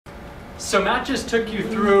So Matt just took you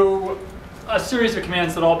through a series of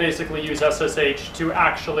commands that all basically use SSH to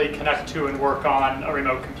actually connect to and work on a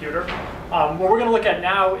remote computer. What we're going to look at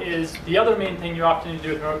now is the other main thing you often need to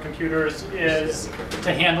do with remote computers is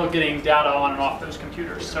to handle getting data on and off those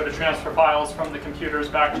computers. So to transfer files from the computers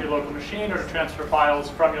back to your local machine, or to transfer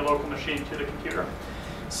files from your local machine to the computer.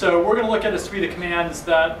 So we're going to look at a suite of commands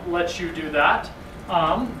that lets you do that.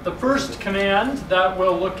 The first command that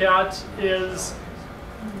we'll look at is,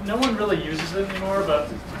 no one really uses it anymore, but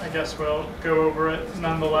I guess we'll go over it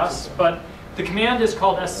nonetheless. But the command is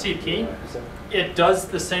called scp. It does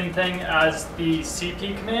the same thing as the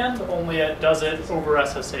cp command, only it does it over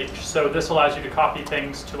SSH. So this allows you to copy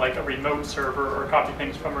things to like a remote server, or copy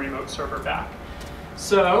things from a remote server back.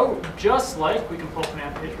 So just like, we can pull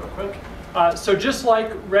command page real quick. So just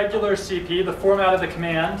like regular CP, the format of the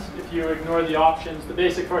command, if you ignore the options, the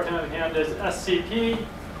basic format of the command is scp,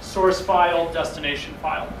 source file, destination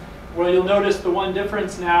file. Well, you'll notice the one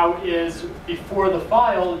difference now is before the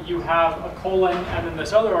file, you have a colon and then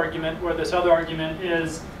this other argument, where this other argument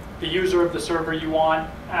is the user of the server you want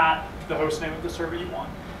at the host name of the server you want.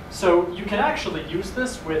 So you can actually use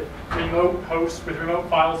this with remote hosts, with remote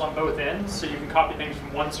files on both ends. So you can copy things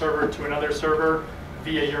from one server to another server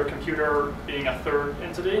via your computer being a third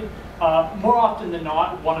entity. More often than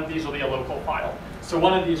not, one of these will be a local file. So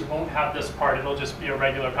one of these won't have this part, it'll just be a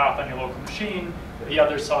regular path on your local machine. The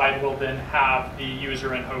other side will then have the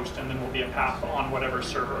user and host, and then will be a path on whatever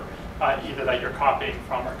server, either that you're copying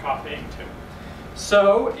from or copying to.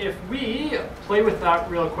 So if we play with that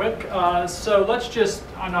real quick, so let's just,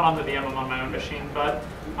 I'm not on the VM, I'm on my own machine, but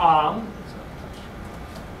I'm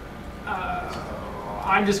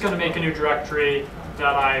just going to make a new directory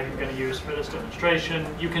that I'm going to use for this demonstration.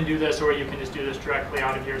 You can do this, or you can just do this directly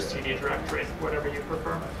out of your CD directory, whatever you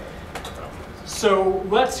prefer. So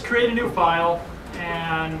let's create a new file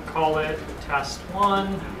and call it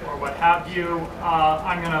test1 or what have you.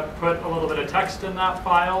 I'm going to put a little bit of text in that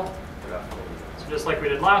file. So just like we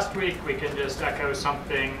did last week, we can just echo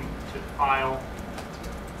something to the file.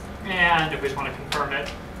 And if we just want to confirm it,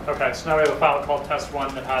 okay, so now we have a file called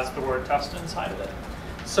test1 that has the word test inside of it.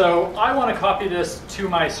 So I want to copy this to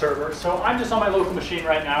my server. So I'm just on my local machine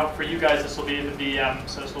right now. For you guys, this will be the VM.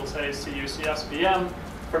 So this will say CUCS VM.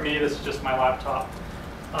 For me, this is just my laptop.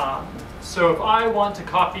 So if I want to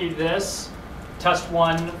copy this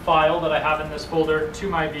test1 file that I have in this folder to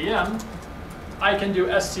my VM, I can do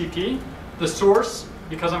scp. The source,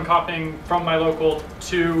 because I'm copying from my local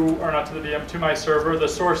to, or not to the VM, to my server, the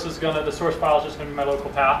source file is just going to be my local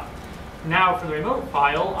path. Now for the remote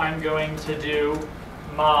file, I'm going to do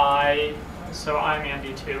so I'm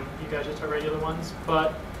Andy too. You guys just are regular ones,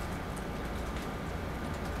 but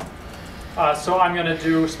so I'm going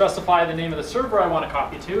to specify the name of the server I want to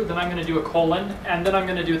copy to. Then I'm going to do a colon, and then I'm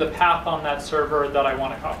going to do the path on that server that I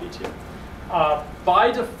want to copy to.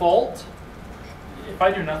 By default, if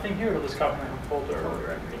I do nothing here, it'll just copy my home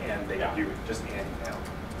folder. And they do just Andy now.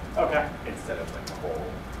 Okay. Instead of like the whole.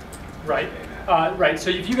 Right. Right. So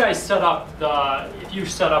if you guys set up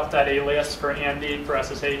that alias for Andy for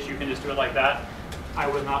SSH, you can just do it like that. I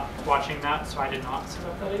was not watching that, so I did not set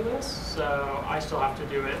up that alias. So I still have to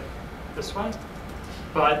do it this way.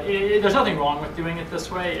 But there's nothing wrong with doing it this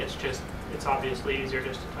way. It's obviously easier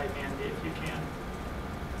just to type Andy if you can.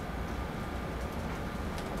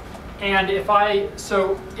 And if I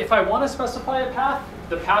want to specify a path,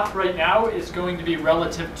 the path right now is going to be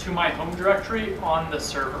relative to my home directory on the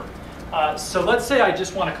server. So let's say I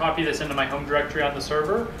just want to copy this into my home directory on the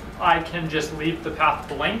server. I can just leave the path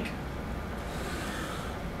blank.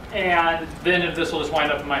 And then this will just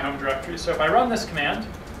wind up in my home directory. So if I run this command,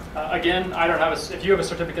 again, I don't have if you have a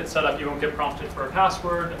certificate set up, you won't get prompted for a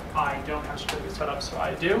password. I don't have a certificate set up, so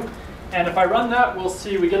I do. And if I run that, we'll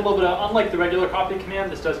see we get a little bit of, unlike the regular copy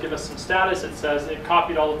command, this does give us some status. It says it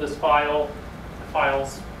copied all of this file. The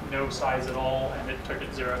file's no size at all, and it took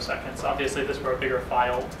it 0 seconds. Obviously, if this were a bigger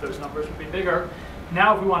file, those numbers would be bigger.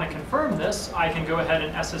 Now, if we want to confirm this, I can go ahead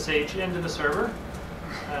and SSH into the server.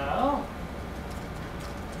 I'm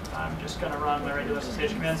just going to run my regular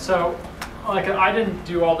SSH command. So, like, I didn't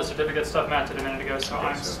do all the certificate stuff Matt did a minute ago, so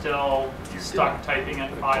I'm still stuck typing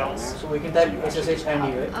in files. So we can type SSH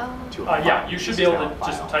handy, right? Yeah, you should be able to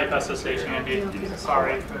just type SSH handy.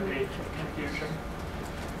 Sorry for the confusion.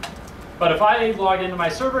 But if I log into my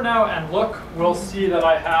server now and look, we'll see that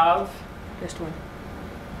I have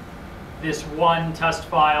this one test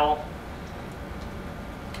file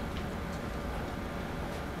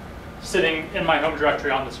sitting in my home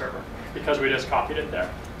directory on the server because we just copied it there.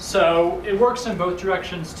 So it works in both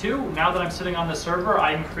directions too. Now that I'm sitting on the server,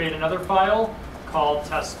 I can create another file called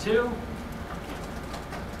test2.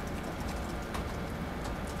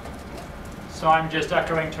 So I'm just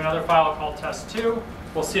echoing to another file called test2.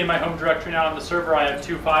 We'll see in my home directory now on the server I have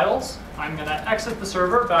 2 files. I'm going to exit the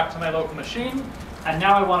server back to my local machine, and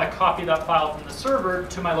now I want to copy that file from the server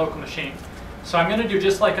to my local machine. So I'm going to do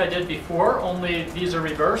just like I did before, only these are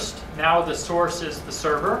reversed. Now the source is the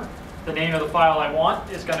server. The name of the file I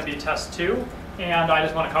want is going to be test2, and I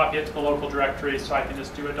just want to copy it to the local directory, so I can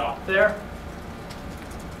just do a dot there.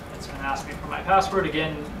 It's going to ask me for my password.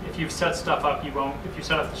 Again, if you've set stuff up, you won't, if you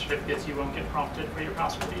set up the certificates, you won't get prompted for your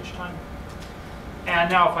password each time.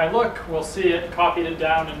 And now if I look, we'll see it copied it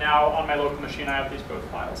down, and now on my local machine I have these both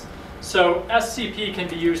files. So SCP can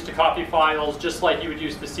be used to copy files just like you would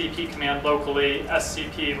use the CP command locally.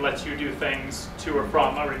 SCP lets you do things to or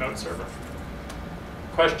from a remote server.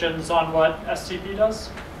 Questions on what SCP does?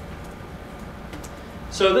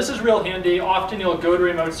 So this is real handy. Often you'll go to a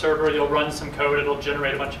remote server, you'll run some code, it'll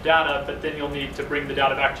generate a bunch of data, but then you'll need to bring the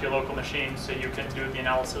data back to your local machine so you can do the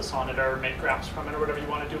analysis on it or make graphs from it or whatever you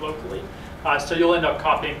want to do locally. So you'll end up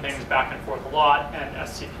copying things back and forth a lot, and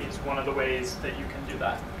SCP is one of the ways that you can do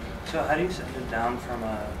that. So how do you send it down from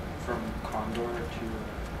Condor to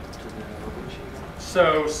the local machine?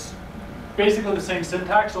 So basically the same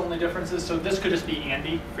syntax, only difference is, so this could just be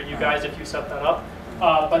Andy for you guys if you set that up.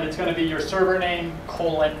 But it's going to be your server name,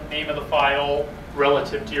 name of the file,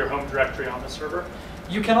 relative to your home directory on the server.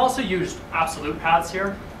 You can also use absolute paths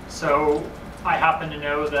here. So I happen to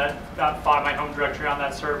know that my home directory on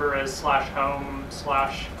that server is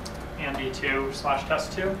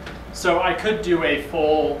 /home/andy2/test2. So I could do the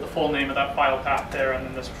full name of that file path there, and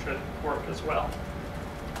then this should work as well.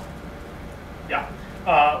 Yeah.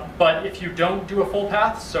 But if you don't do a full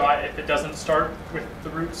path, so if it doesn't start with the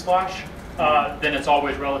root /, then it's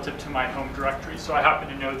always relative to my home directory. So I happen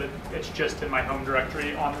to know that it's just in my home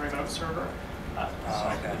directory on the remote server.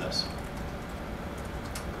 Okay. This.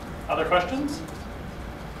 Other questions?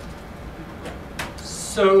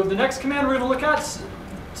 So the next command we're going to look at is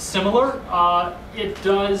similar. It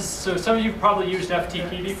does, so some of you have probably used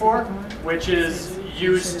FTP before, which is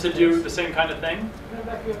used to do the same kind of thing. I'm going to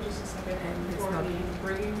back you up just a second before we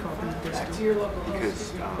bring you back to your local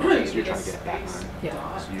host. Because you're trying to get it back on.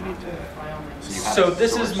 Yeah. So you need to. So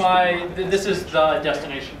this is the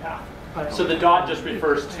destination path. So the dot just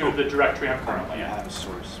refers to the directory I'm currently in.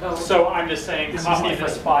 So I'm just saying copy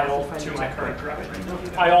this file to my current directory.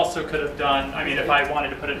 I also could have done, I mean, if I wanted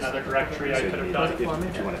to put it in another directory, I could have done. If you want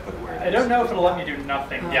to put it where it is. I don't know if it'll let me do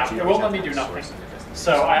nothing. Yeah, it won't let me do nothing.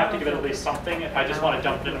 So I have to give it at least something. If I just want to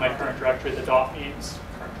dump it into my current directory, the dot means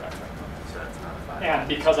current directory. And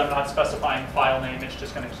because I'm not specifying file name, it's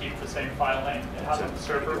just going to keep the same file name it has on the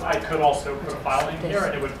server. I could also put a file name here,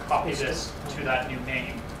 and it would copy this to that new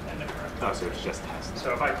name in the current directory. Oh, so it's just test.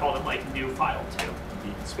 So if I called it like new file 2.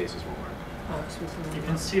 The spaces won't work. You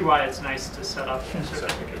can see why it's nice to set up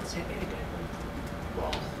certificates.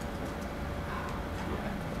 Well,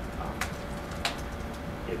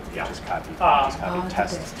 Yeah. Just copy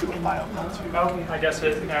test to a file, not to. oh, I guess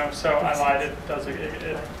it, no, so I lied, it does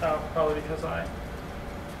it probably because I.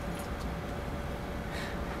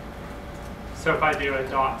 So if I do a / and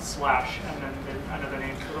then another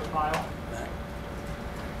name for the file.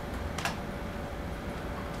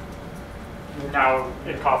 Now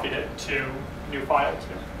it copied it to new file 2.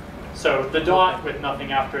 So the dot with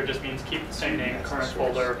nothing after it just means keep the same name, current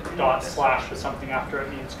folder. / with something after it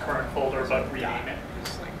means current folder, but rename it.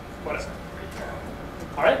 Whatever.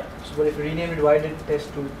 All right? So, but if you rename it, why did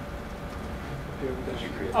test to?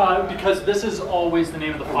 Because this is always the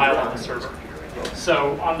name of the file on the server.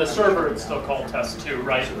 So on the server, it's still called test2,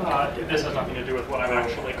 right? This has nothing to do with what I'm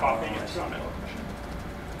actually copying it from it.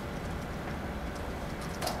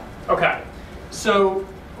 Okay. So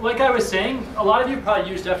like I was saying, a lot of you probably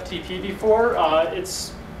used FTP before.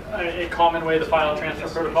 It's a common way, the file transfer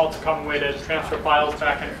protocol, it's a common way to transfer files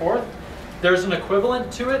back and forth. There's an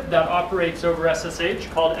equivalent to it that operates over SSH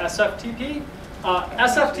called SFTP.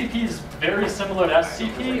 SFTP is very similar to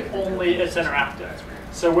SCP, only it's interactive.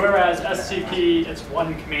 So whereas SCP, it's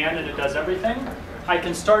one command and it does everything, I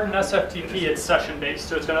can start an SFTP, it's session-based.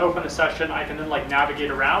 So it's going to open a session, I can then like navigate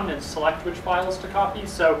around and select which files to copy.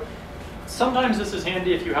 So sometimes this is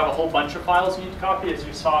handy if you have a whole bunch of files you need to copy. As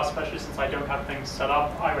you saw, especially since I don't have things set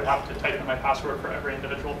up, I would have to type in my password for every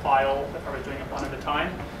individual file if I was doing it one at a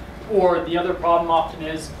time. Or the other problem often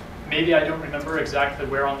is, maybe I don't remember exactly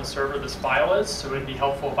where on the server this file is, so it'd be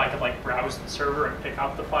helpful if I could like browse the server and pick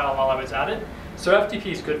out the file while I was at it. So FTP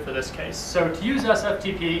is good for this case. So to use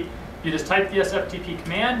SFTP, you just type the SFTP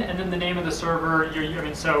command and then the name of the server.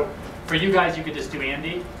 So for you guys, you could just do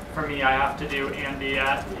Andy. For me, I have to do Andy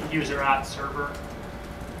at user at server.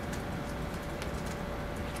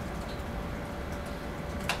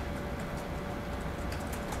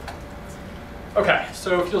 Okay,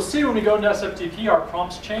 so if you'll see when we go into SFTP, our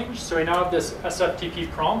prompts change. So we now have this SFTP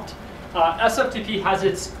prompt. SFTP has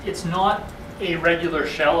it's not a regular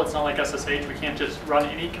shell. It's not like SSH. We can't just run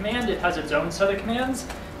any command. It has its own set of commands.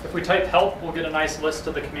 If we type help, we'll get a nice list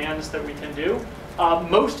of the commands that we can do.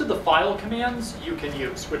 Most of the file commands you can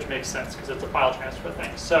use, which makes sense because it's a file transfer thing.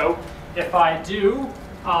 So if I do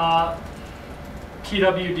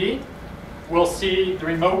pwd, we'll see the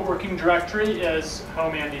remote working directory is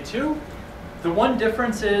home Andy2. The one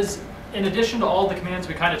difference is, in addition to all the commands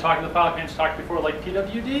we kind of talked, the file commands we talked before, like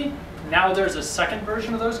pwd, now there's a second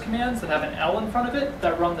version of those commands that have an L in front of it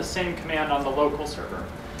that run the same command on the local server.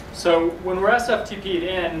 So when we're SFTP'd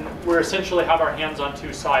in, we essentially have our hands on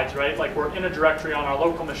two sides, right? Like we're in a directory on our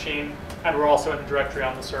local machine, and we're also in a directory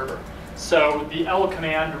on the server. So the L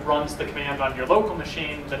command runs the command on your local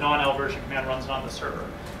machine, the non-L version command runs it on the server.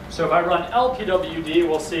 So if I run lpwd,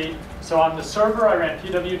 we'll see, so on the server I ran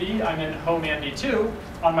pwd, I'm in home Andy2.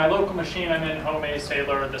 On my local machine, I'm in home A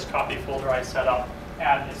Sayler, this copy folder I set up,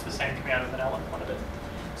 and it's the same command with an L in front of it.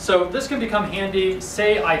 So this can become handy.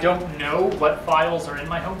 Say I don't know what files are in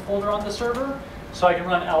my home folder on the server, so I can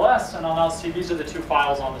run ls, and I'll see these are the two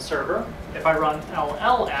files on the server. If I run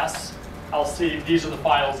lls, I'll see these are the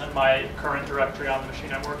files in my current directory on the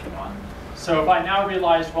machine I'm working on. So if I now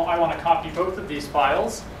realize, well, I want to copy both of these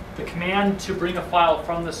files, the command to bring a file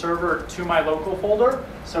from the server to my local folder,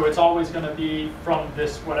 so it's always going to be from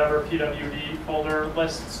this whatever pwd folder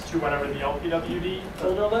lists to whatever the lpwd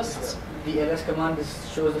folder lists. The ls command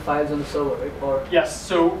shows the files on the server, right? Or Yes,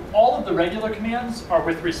 so all of the regular commands are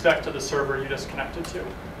with respect to the server you just connected to.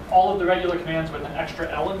 All of the regular commands with an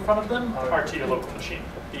extra L in front of them are to your local machine,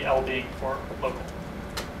 the L being for local.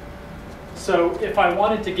 So if I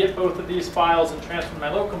wanted to get both of these files and transfer to my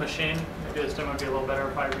local machine, maybe this demo would be a little better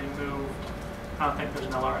if I removed, I don't think there's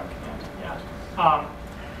an LRM command yet.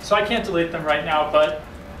 So I can't delete them right now, but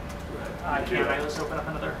I can. Let's open up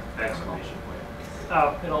another Exclamation point.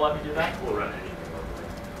 Oh, it'll let me do that? We'll run anything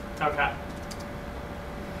locally. Okay.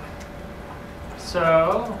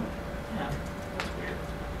 So, yeah. That's weird.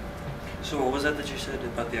 So what was that you said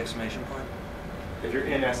about the exclamation point? If you're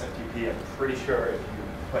in SFTP, I'm pretty sure if you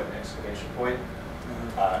put an exclamation point,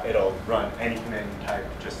 Uh, it'll run any command you type,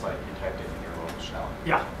 just like you typed it in your local shell.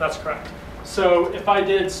 Yeah, that's correct. So if I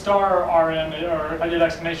did star rm, or if I did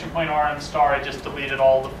exclamation point rm star, I just deleted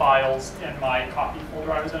all the files in my copy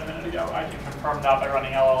folder I was in a minute ago. I can confirm that by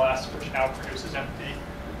running lls, which now produces empty.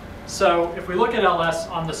 So if we look at ls,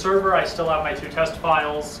 on the server I still have my two test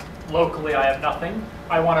files. Locally I have nothing.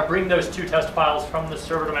 I want to bring those two test files from the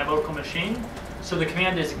server to my local machine. So the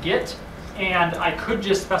command is git, and I could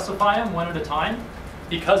just specify them one at a time.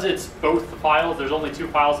 Because it's both the files, there's only two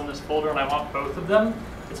files in this folder and I want both of them,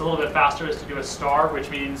 it's a little bit faster is to do a star, which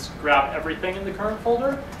means grab everything in the current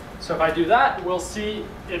folder. So if I do that, we'll see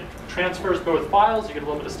it transfers both files, you get a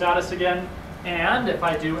little bit of status again, and if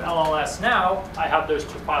I do LLS now, I have those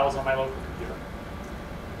two files on my local computer.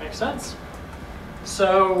 Make sense?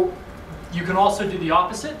 So you can also do the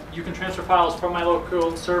opposite. You can transfer files from my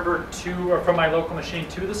local server to, or from my local machine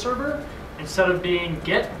to the server. Instead of being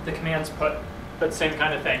git, the command's put. But same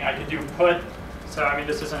kind of thing. I could do put, so I mean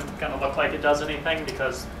this isn't going to look like it does anything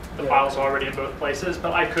because the files are already in both places,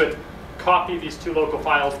 but I could copy these two local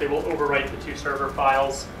files, they will overwrite the two server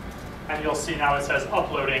files, and you'll see now it says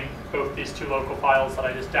uploading both these two local files that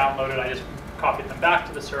I just downloaded, I just copied them back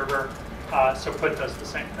to the server, so put does the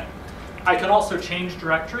same thing. I can also change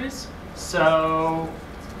directories, so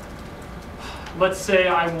let's say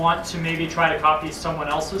I want to maybe try to copy someone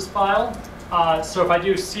else's file. So if I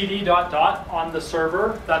do cd ... on the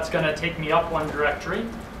server, that's going to take me up one directory.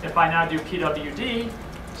 If I now do pwd,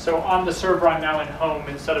 so on the server I'm now in home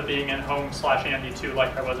instead of being in home/Andy2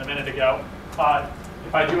 like I was a minute ago.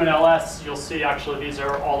 If I do an ls, you'll see actually these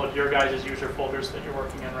are all of your guys' user folders that you're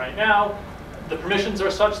working in right now. The permissions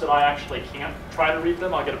are such that I actually can't try to read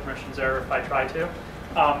them. I'll get a permissions error if I try to.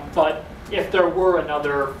 But if there were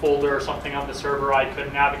another folder or something on the server, I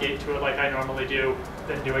could navigate to it like I normally do,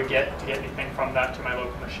 then do a git to get anything from that to my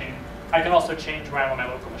local machine. I can also change where I'm on my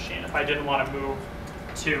local machine. If I didn't want to move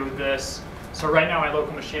to this, so right now my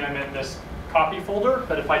local machine, I'm in this copy folder,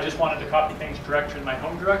 but if I just wanted to copy things directly in my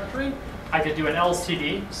home directory, I could do an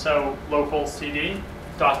lcd, so local cd ...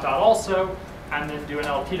 also, and then do an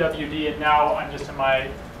lpwd, and now I'm just in my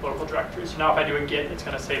local directory. So now if I do a git, it's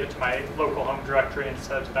going to save it to my local home directory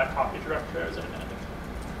instead of to that copy directory I was in a minute ago.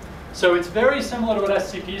 So it's very similar to what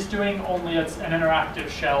SCP is doing, only it's an interactive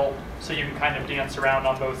shell, so you can kind of dance around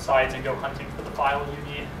on both sides and go hunting for the file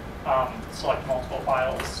you need, select multiple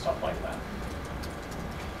files, stuff like that.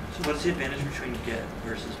 So what's the advantage between get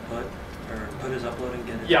versus put? or put is uploading,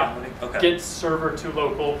 get is Yeah. downloading? Okay. Get server to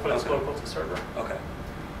local, put is Okay. local to server. Okay.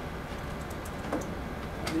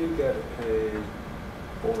 How do you get a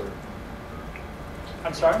folder?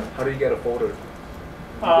 I'm sorry? How do you get a folder?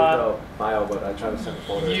 You Uh, get a file, but I try to send a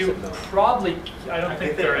folder. it You said no. probably, I don't I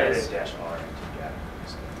think they there added is. -R to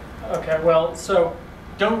get. Okay, well, so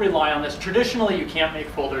don't rely on this. Traditionally, you can't make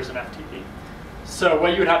folders in FTP. So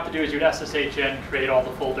what you would have to do is you'd SSH in, create all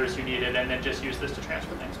the folders you needed, and then just use this to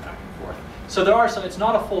transfer things back and forth. So there are some, it's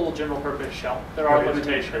not a full general purpose shell. There are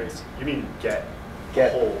limitations. You mean get?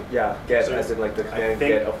 Get, whole. yeah, get So as in like the I command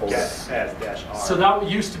think get a folder. Get has -R. So that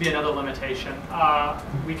used to be another limitation.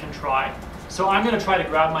 We can try. So I'm going to try to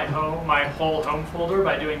grab my whole home folder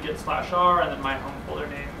by doing git/r, and then my home folder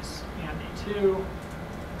name's Andy2.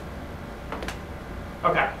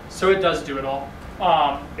 Okay, so it does do it all.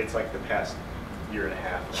 It's like the past year and a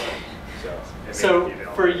half. So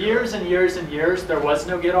for years and years and years, there was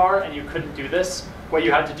no git-r, and you couldn't do this. What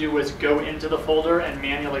you had to do was go into the folder and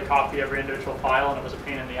manually copy every individual file, and it was a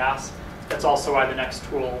pain in the ass. That's also why the next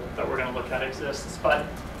tool that we're going to look at exists. But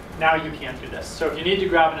now you can't do this. So if you need to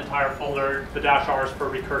grab an entire folder, the -r is for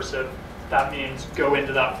recursive. That means go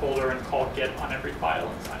into that folder and call git on every file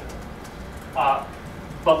inside of it.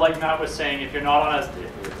 But like Matt was saying, if you're not on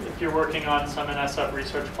if you're working on some NSF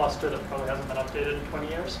research cluster that probably hasn't been updated in 20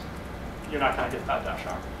 years, you're not going to get that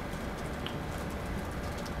 -r.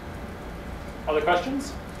 Other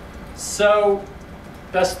questions? So,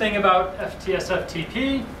 best thing about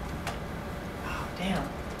FTS-FTP, oh damn,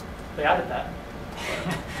 they added that.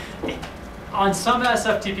 On some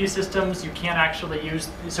SFTP systems, you can't actually use,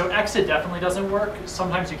 so exit definitely doesn't work.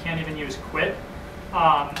 Sometimes you can't even use quit.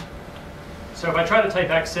 So if I try to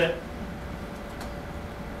type exit,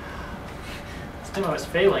 this demo is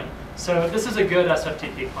failing. So this is a good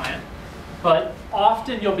SFTP client. But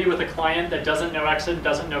often you'll be with a client that doesn't know exit and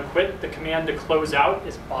doesn't know quit. The command to close out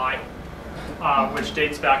is buy, which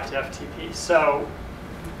dates back to FTP. So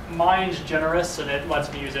mine's generous and it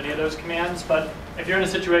lets me use any of those commands. But if you're in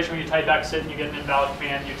a situation where you type exit and you get an invalid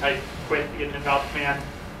command, you type quit, you get an invalid command,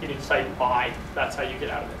 you need to type buy. That's how you get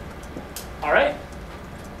out of it. All right?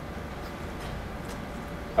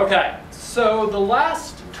 Okay, so the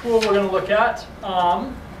last tool we're going to look at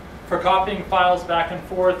for copying files back and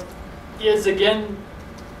forth is, again,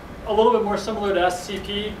 a little bit more similar to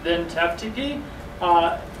SCP than to FTP.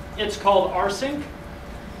 It's called rsync.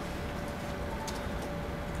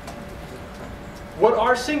 What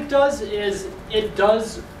rsync does is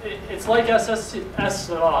it's like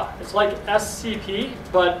it's like SCP,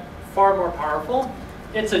 but far more powerful.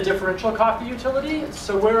 It's a differential copy utility.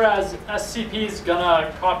 So whereas SCP is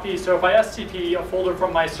gonna copy, so if I SCP a folder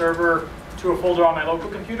from my server to a folder on my local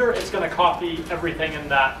computer, it's gonna copy everything in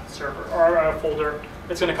that server, or a folder,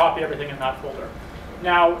 it's gonna copy everything in that folder.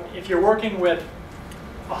 Now, if you're working with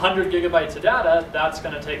 100 gigabytes of data, that's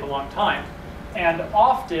gonna take a long time. And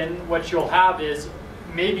often what you'll have is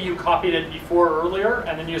maybe you copied it before earlier,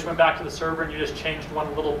 and then you just went back to the server and you just changed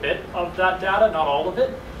one little bit of that data, not all of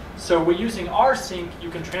it. So we're using rsync, you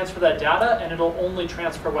can transfer that data and it'll only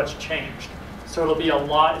transfer what's changed. So it'll be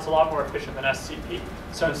it's a lot more efficient than SCP.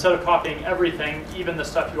 So instead of copying everything, even the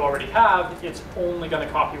stuff you already have, it's only going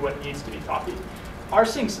to copy what needs to be copied.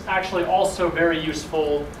 Rsync's actually also very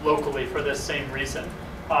useful locally for this same reason.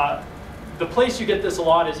 The place you get this a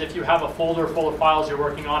lot is if you have a folder full of files you're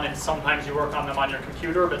working on, and sometimes you work on them on your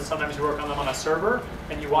computer, but sometimes you work on them on a server,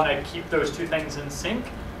 and you want to keep those two things in sync.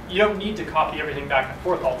 You don't need to copy everything back and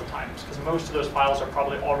forth all the time, because most of those files are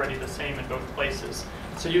probably already the same in both places.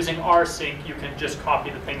 So using rsync, you can just copy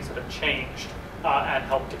the things that have changed and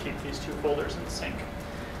help to keep these two folders in sync.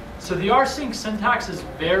 So the rsync syntax is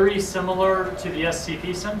very similar to the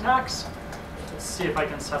SCP syntax. Let's see if I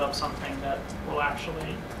can set up something that will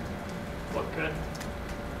actually look good.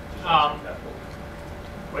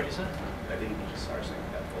 What did you say? I think you can just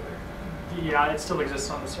rsync that folder. Yeah, it still exists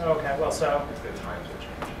on this. Okay, well, so. It's the times will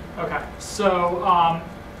change. Okay, so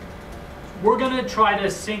we're going to try to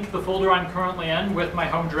sync the folder I'm currently in with my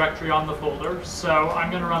home directory on the folder. So I'm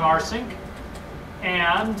going to run rsync,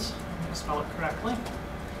 and let me spell it correctly.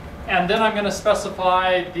 And then I'm going to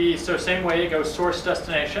specify so same way it goes source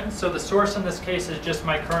destination. So the source in this case is just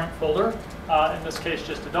my current folder. In this case,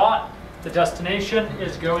 just a dot. The destination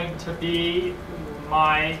is going to be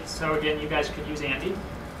so again, you guys could use Andy.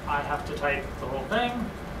 I have to type the whole thing.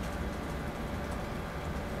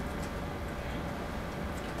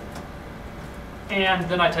 And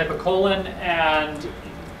then I type a colon and,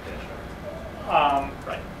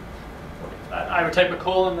 right. I would type a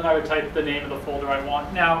colon, then I would type the name of the folder I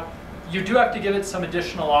want. Now, you do have to give it some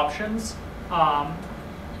additional options.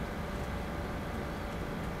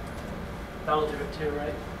 That'll do it too,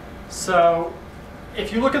 right? So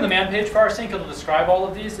if you look at the man page for rsync, it'll describe all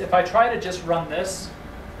of these. If I try to just run this,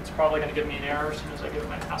 it's probably going to give me an error as soon as I give it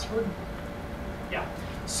my password. Yeah.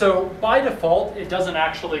 So by default, it doesn't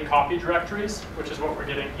actually copy directories, which is what we're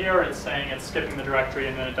getting here. It's saying it's skipping the directory,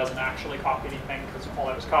 and then it doesn't actually copy anything because all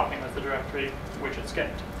I was copying was the directory which it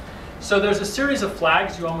skipped. So there's a series of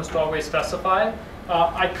flags you almost always specify.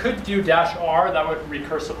 I could do -R, that would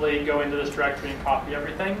recursively go into this directory and copy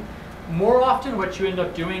everything. More often what you end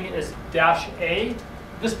up doing is -A.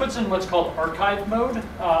 This puts in what's called archive mode.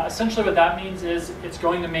 Essentially what that means is it's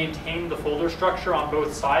going to maintain the folder structure on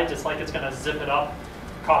both sides. It's like it's going to zip it up,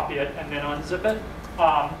 copy it, and then unzip it.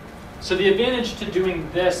 So the advantage to doing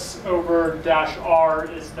this over -R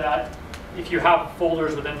is that if you have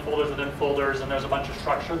folders within folders within folders and there's a bunch of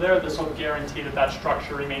structure there, this will guarantee that that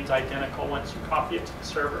structure remains identical once you copy it to the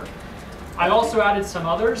server. I also added some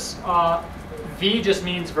others. V just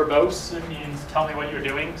means verbose. It means tell me what you're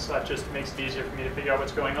doing, so that just makes it easier for me to figure out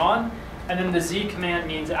what's going on. And then the Z command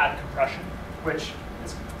means add compression, which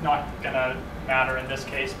is not going to matter in this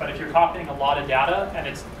case, but if you're copying a lot of data and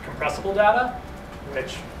it's compressible data,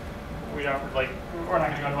 which we're not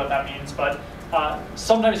going to go into what that means, but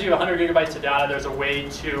sometimes you have 100 gigabytes of data, there's a way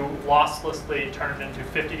to losslessly turn it into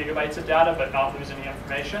 50 gigabytes of data but not lose any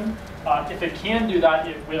information. If it can do that,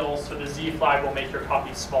 it will, so the Z flag will make your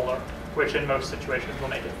copy smaller, which in most situations will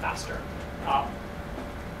make it faster.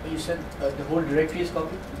 You said the whole directory is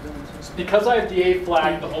copied? Because I have the A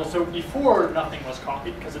flag, the whole, so before nothing was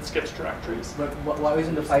copied because it skips directories. But why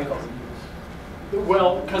isn't the file copied?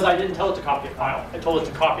 Well, because I didn't tell it to copy a file. I told it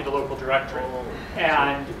to copy the local directory.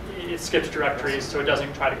 And it skips directories, so it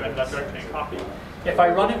doesn't try to go into that directory and copy. If I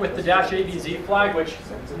run it with the -ABZ flag, which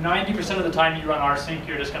 90% of the time you run rsync,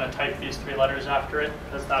 you're just going to type these 3 letters after it,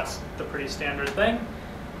 because that's the pretty standard thing.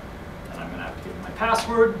 And I'm going to have to give my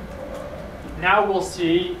password. Now we'll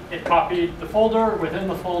see it copied the folder. Within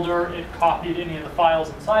the folder, it copied any of the files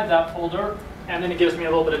inside that folder. And then it gives me a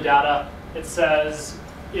little bit of data. It says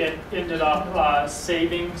it ended up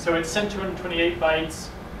saving. So it sent 228 bytes,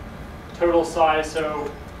 total size.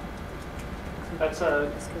 So that's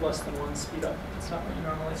less than 1 speed up. That's not what you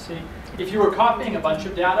normally see. If you were copying a bunch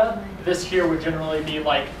of data, this here would generally be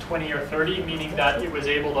like 20 or 30, meaning that it was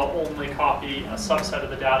able to only copy a subset of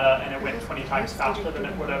the data, and it went 20 times faster than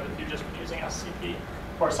it would have if you just been using SCP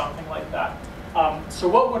or something like that. So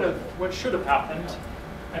what should have happened?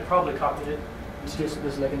 I probably copied it. It's just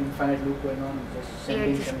there's like an infinite loop going on, just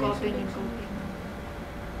sending, copying and copying.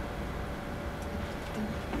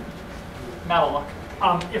 Now look.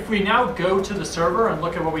 If we now go to the server and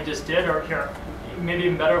look at what we just did, or here, maybe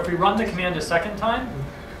even better, if we run the command a second time.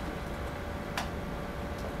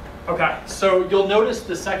 Okay, so you'll notice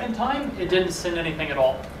the second time, it didn't send anything at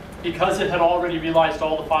all. Because it had already realized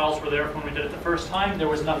all the files were there from when we did it the first time, there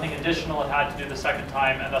was nothing additional it had to do the second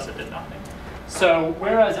time, and thus it did nothing. So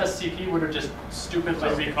whereas SCP would have just stupidly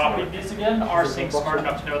recopied these again, rsync smart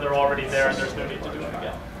enough to know they're already there and there's no need to do it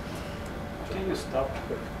again. Can you stop?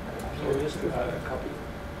 Can you just copy?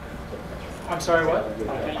 I'm sorry, what?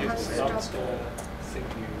 Can you stop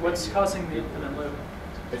What's causing the infinite loop?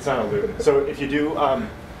 It's not a loop. So if you do,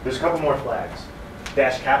 there's a couple more flags.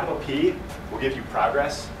 -P will give you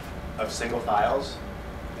progress of single files,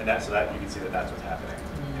 and that so that you can see that that's what's happening.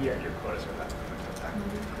 Yeah. Your quotas are what's happening.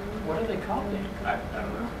 What are they copying? I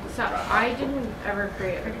don't know. So I didn't ever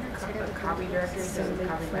create a copy directory, so it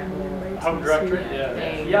copy my whole Home directory?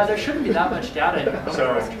 thing. Yeah, there shouldn't be that much data in your home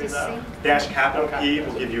So- directory though. -P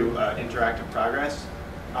will give you interactive progress.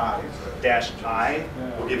 -I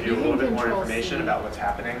will give you a little bit more information about what's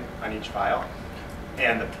happening on each file.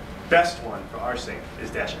 And the best one for rsync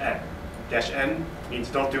is -N. -N means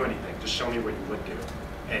don't do anything, just show me what you would do.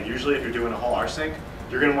 And usually if you're doing a whole rsync,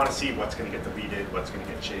 you're going to want to see what's going to get deleted, what's going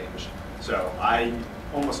to get changed. So I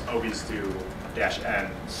almost always do -N.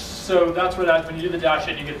 So that's what when you do the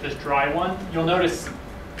 -N, you get this dry one. You'll notice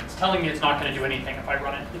it's telling me it's not going to do anything if I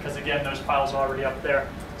run it, because again, those files are already up there.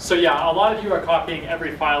 So yeah, a lot of you are copying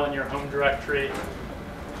every file in your home directory,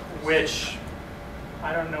 which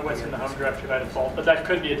I don't know what's in the home directory by default, but that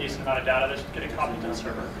could be a decent amount of data that's getting copied to the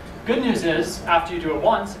server. Good news is, after you do it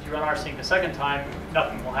once, if you run rsync the second time,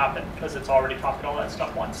 nothing will happen because it's already copied all that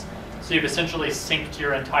stuff once. So you've essentially synced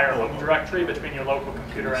your entire home directory between your local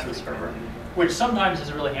computer and the server, which sometimes is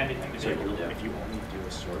a really handy thing to be able to do. If you only do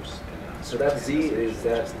a source, So that Z is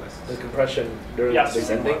that the compression during Yes. the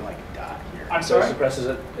sending? I'm So it sorry?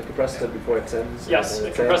 compresses it before it sends? Yes, and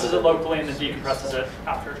then it compresses sends, it locally and then decompresses it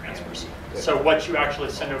after it transfers. So what you actually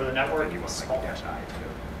send over the network is small.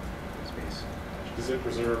 Does it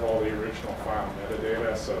preserve all the original file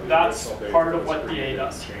metadata? So the That's original data part of was what the created, A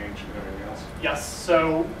does. changed and everything else? Yes,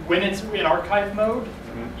 so when it's in archive mode,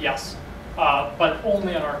 yes, but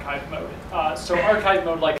only in archive mode. So archive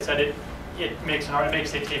mode, like I said, it makes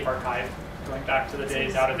a tape archive, going back to the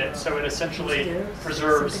days out of it. So it essentially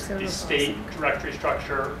preserves the state directory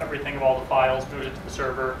structure, everything of all the files, moves it to the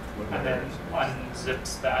server, and then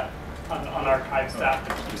unzips that, unarchives that,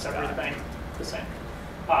 and keeps everything the same.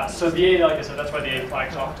 So the A, like I said, that's why the A flag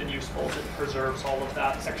is often useful. It preserves all of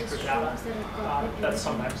that extra data that's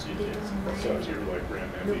sometimes used. So if you like ran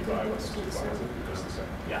MD5 on those two files, it would be just the same?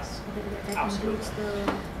 Yes, absolutely.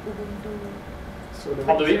 So the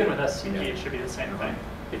Although even with SCP, it should be the same thing,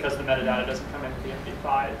 because the metadata doesn't come into the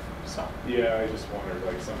MD5. So Yeah, I just wondered,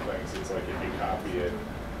 like some things, it's like if you copy it,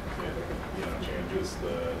 it changes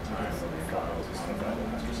the time when the files modify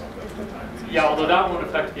last or something at the time. yeah, although that won't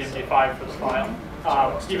affect the MD5 for the file,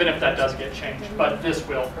 even if that does get changed, but this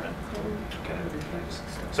will for it. Okay.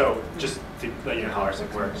 So just to let you know how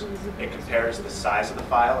rsync works, it compares the size of the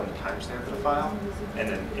file and the timestamp of the file, and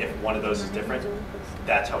then if one of those is different,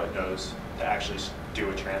 that's how it knows to actually do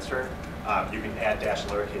a transfer. You can add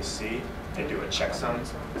 -c and do a checksum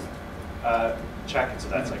check, and so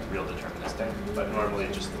that's like real deterministic, but normally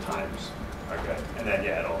just the times are good. And then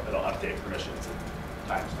yeah, it'll update permissions and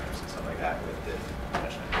timestamps and stuff like that with the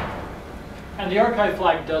permission. And the archive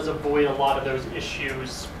flag does avoid a lot of those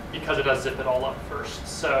issues because it does zip it all up first.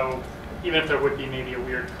 So even if there would be maybe a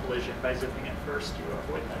weird collision by zipping it first, you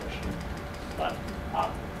avoid that issue. But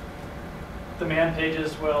the man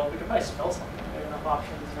pages will, we could probably spell something. We have enough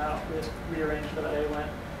options now if we just rearrange the way they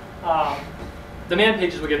went. The man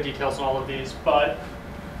pages will give details on all of these, but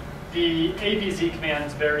the APZ command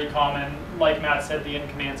is very common. Like Matt said, the in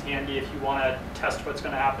command's handy if you want to test what's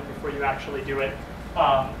going to happen before you actually do it.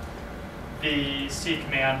 The C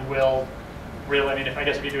command will really, I mean,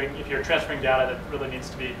 if you're transferring data that really needs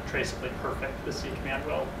to be traceably perfect, the C command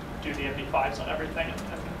will do the MD5s on everything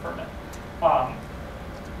and confirm it.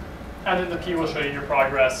 And then the P will show you your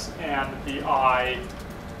progress, and the I.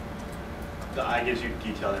 The I gives you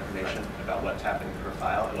detailed information about what's happening per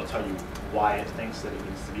file. It'll tell you why it thinks that it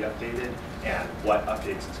needs to be updated and what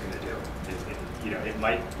updates it's going to do.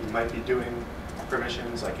 You might be doing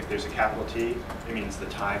permissions, like if there's a capital T, it means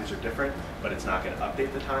the times are different, but it's not going to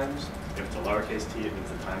update the times. If it's a lowercase t, it means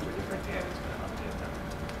the times are different and it's going to update them.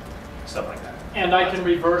 Stuff like that. And I can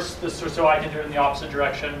reverse this, so I can do it in the opposite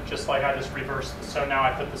direction, just like I just reversed this. So now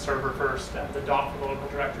I put the server first and the dot for the local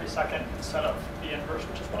directory second instead of the inverse,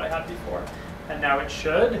 which is what I had before. And now it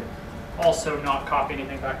should also not copy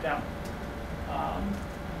anything back down.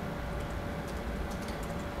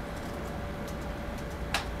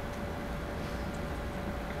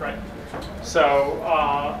 Right. So,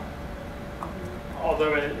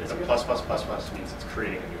 although it is The plus plus plus plus means it's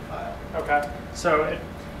creating a new file. okay. So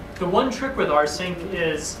the one trick with rsync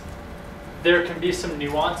is there can be some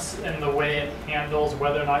nuance in the way it handles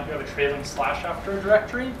whether or not you have a trailing slash after a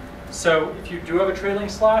directory. So if you do have a trailing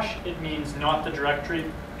slash, it means not the directory,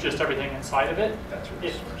 just everything inside of it. That's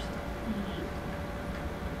your source.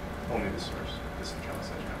 Only the source. This is John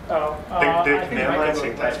says. Oh, The command line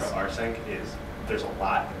syntax for rsync is, there's a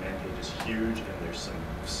lot, the man page is huge, and there's some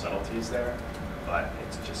subtleties there, but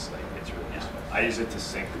it's just like, it's really useful. I use it to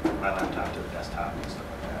sync my laptop to the desktop and stuff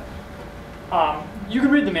like that. You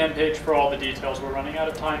can read the man page for all the details. We're running out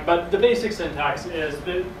of time, but the basic syntax is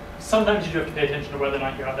that sometimes you do have to pay attention to whether or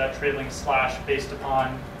not you have that trailing slash based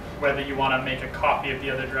upon whether you want to make a copy of the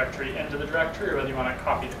other directory into the directory or whether you want to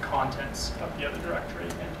copy the contents of the other directory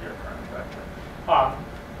into your current directory.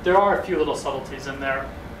 There are a few little subtleties in there.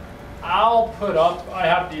 I'll put up, I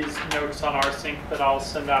have these notes on rsync that I'll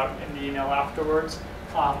send out in the email afterwards.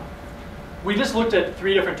 We just looked at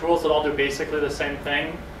 3 different tools that all do basically the same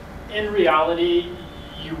thing. In reality,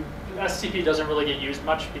 SCP doesn't really get used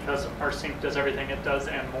much because rsync does everything it does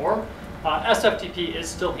and more. SFTP is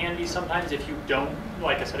still handy sometimes if you don't,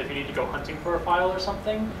 like I said, if you need to go hunting for a file or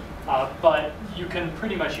something. But you can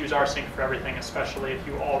pretty much use rsync for everything, especially if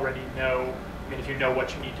you already know, if you know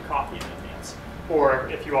what you need to copy in advance. Or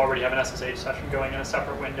if you already have an SSH session going in a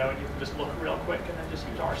separate window and you can just look real quick and then just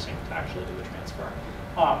use rsync to actually do the transfer.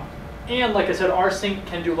 And like I said, rsync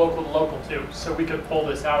can do local to local too. So we could pull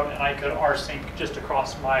this out and I could rsync just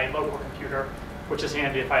across my local computer, which is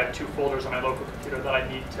handy if I have 2 folders on my local computer that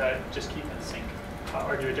I need to just keep in sync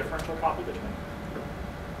or do a differential copy between.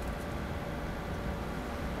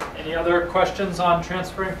 Any other questions on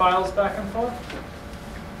transferring files back and forth?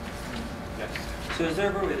 Yes. So is there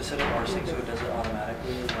ever a way to set up rsync so it does it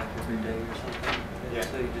automatically, like every day or something? Yeah.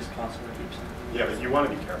 So you just constantly keep syncing? Yeah, but you want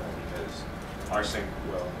to be careful because rsync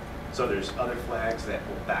will So there's other flags that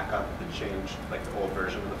will back up and change like the old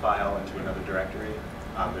version of the file into another directory.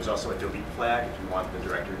 There's also a delete flag if you want the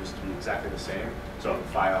directories to be exactly the same. So if a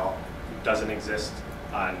file doesn't exist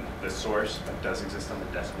on the source but does exist on the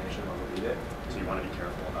destination, we'll delete it. So you want to be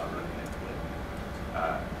careful about running it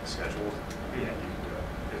with scheduled. Yeah, you can do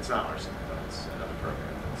it. It's not rsync though, it's another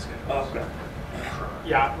program that's scheduled. Okay.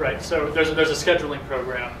 Yeah, right. So there's a scheduling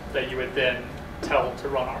program that you would then tell to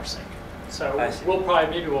run rsync. So I see. we'll probably,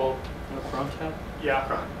 maybe we'll, Cron tab? yeah,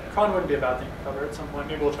 Cron, yeah. Cron wouldn't be a bad thing to cover at some point.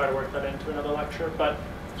 Maybe we'll try to work that into another lecture. But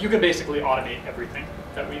you can basically automate everything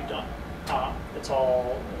that we've done. It's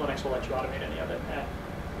all, Linux will let you automate any of it. And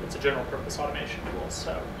it's a general purpose automation tool,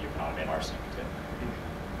 so you can automate rsync too.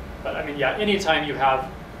 But I mean, yeah, anytime you have,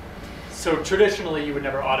 so traditionally you would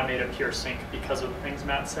never automate a pure sync because of the things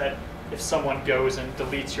Matt said. If someone goes and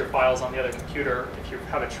deletes your files on the other computer, if you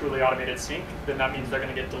have a truly automated sync, then that means they're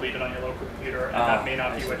going to get deleted on your local computer, and that may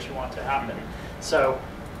not be what you want to happen. So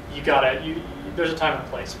you gotta, there's a time and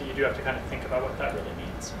place, but you do have to kind of think about what that really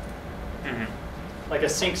means. Like a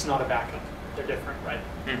sync's not a backup. They're different, right?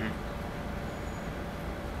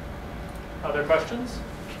 Other questions?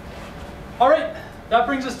 All right, that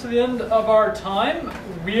brings us to the end of our time.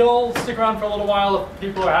 We'll stick around for a little while if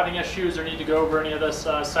people are having issues or need to go over any of this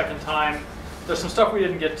second time. There's some stuff we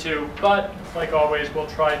didn't get to, but like always, we'll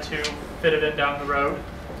try to fit it in down the road.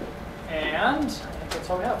 And I think that's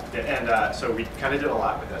all we have. Yeah, and so we kind of did a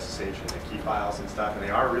lot with SSH and the key files and stuff, and they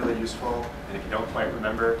are really useful. And if you don't quite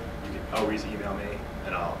remember, you can always email me,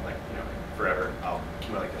 and I'll, like, you know, forever, I'll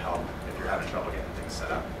willing to help if you're having trouble getting things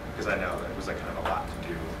set up. Because I know that it was like kind of a lot to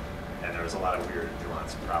do, and there was a lot of weird,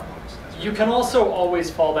 nuanced problems. You can also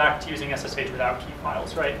always fall back to using SSH without key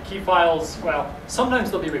files, right? Key files, well,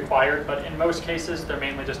 sometimes they'll be required, but in most cases, they're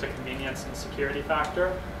mainly just a convenience and security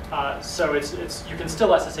factor. So it's you can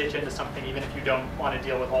still SSH into something even if you don't want to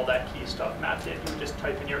deal with all that key stuff Matt did. You just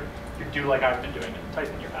type in you do like I've been doing and type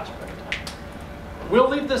in your password every time. We'll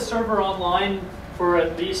leave this server online for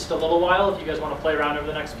at least a little while if you guys want to play around over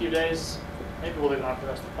the next few days. Maybe we'll leave it on for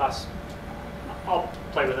the rest of the class. I'll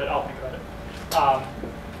play with it. I'll think about it.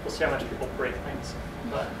 We'll see how much people break things.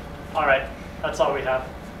 But all right, that's all we have.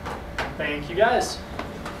 Thank you guys.